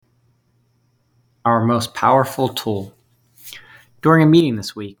Our most powerful tool. During a meeting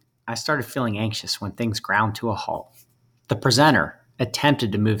this week, I started feeling anxious when things ground to a halt. The presenter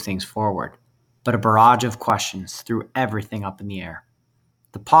attempted to move things forward, but a barrage of questions threw everything up in the air.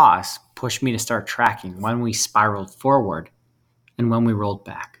 The pause pushed me to start tracking when we spiraled forward and when we rolled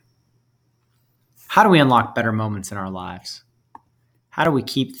back. How do we unlock better moments in our lives? How do we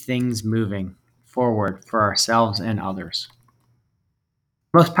keep things moving forward for ourselves and others?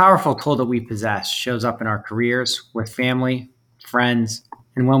 The most powerful tool that we possess shows up in our careers, with family, friends,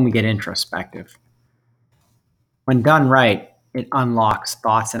 and when we get introspective. When done right, it unlocks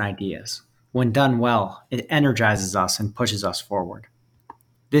thoughts and ideas. When done well, it energizes us and pushes us forward.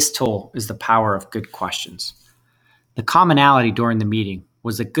 This tool is the power of good questions. The commonality during the meeting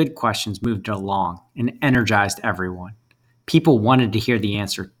was that good questions moved it along and energized everyone. People wanted to hear the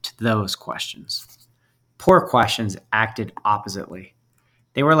answer to those questions. Poor questions acted oppositely.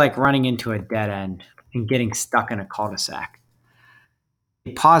 They were like running into a dead end and getting stuck in a cul-de-sac.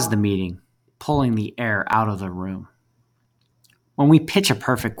 They paused the meeting, pulling the air out of the room. When we pitch a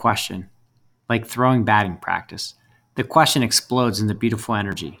perfect question, like throwing batting practice, the question explodes into beautiful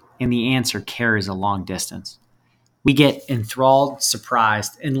energy, and the answer carries a long distance. We get enthralled,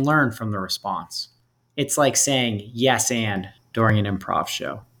 surprised, and learn from the response. It's like saying yes and during an improv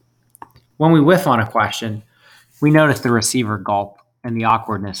show. When we whiff on a question, we notice the receiver gulp and the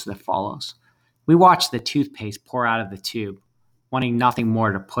awkwardness that follows. We watch the toothpaste pour out of the tube, wanting nothing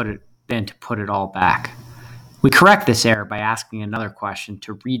more than to put it all back. We correct this error by asking another question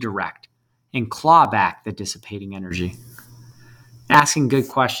to redirect and claw back the dissipating energy. Asking good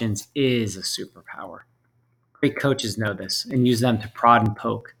questions is a superpower. Great coaches know this and use them to prod and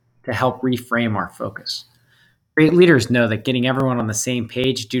poke to help reframe our focus. Great leaders know that getting everyone on the same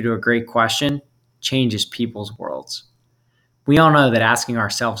page due to a great question changes people's worlds. We all know that asking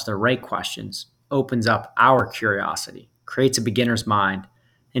ourselves the right questions opens up our curiosity, creates a beginner's mind,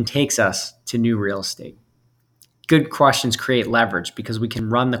 and takes us to new real estate. Good questions create leverage because we can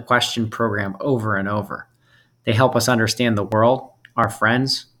run the question program over and over. They help us understand the world, our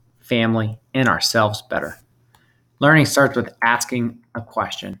friends, family, and ourselves better. Learning starts with asking a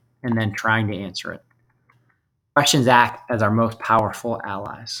question and then trying to answer it. Questions act as our most powerful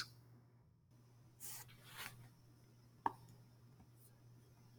allies.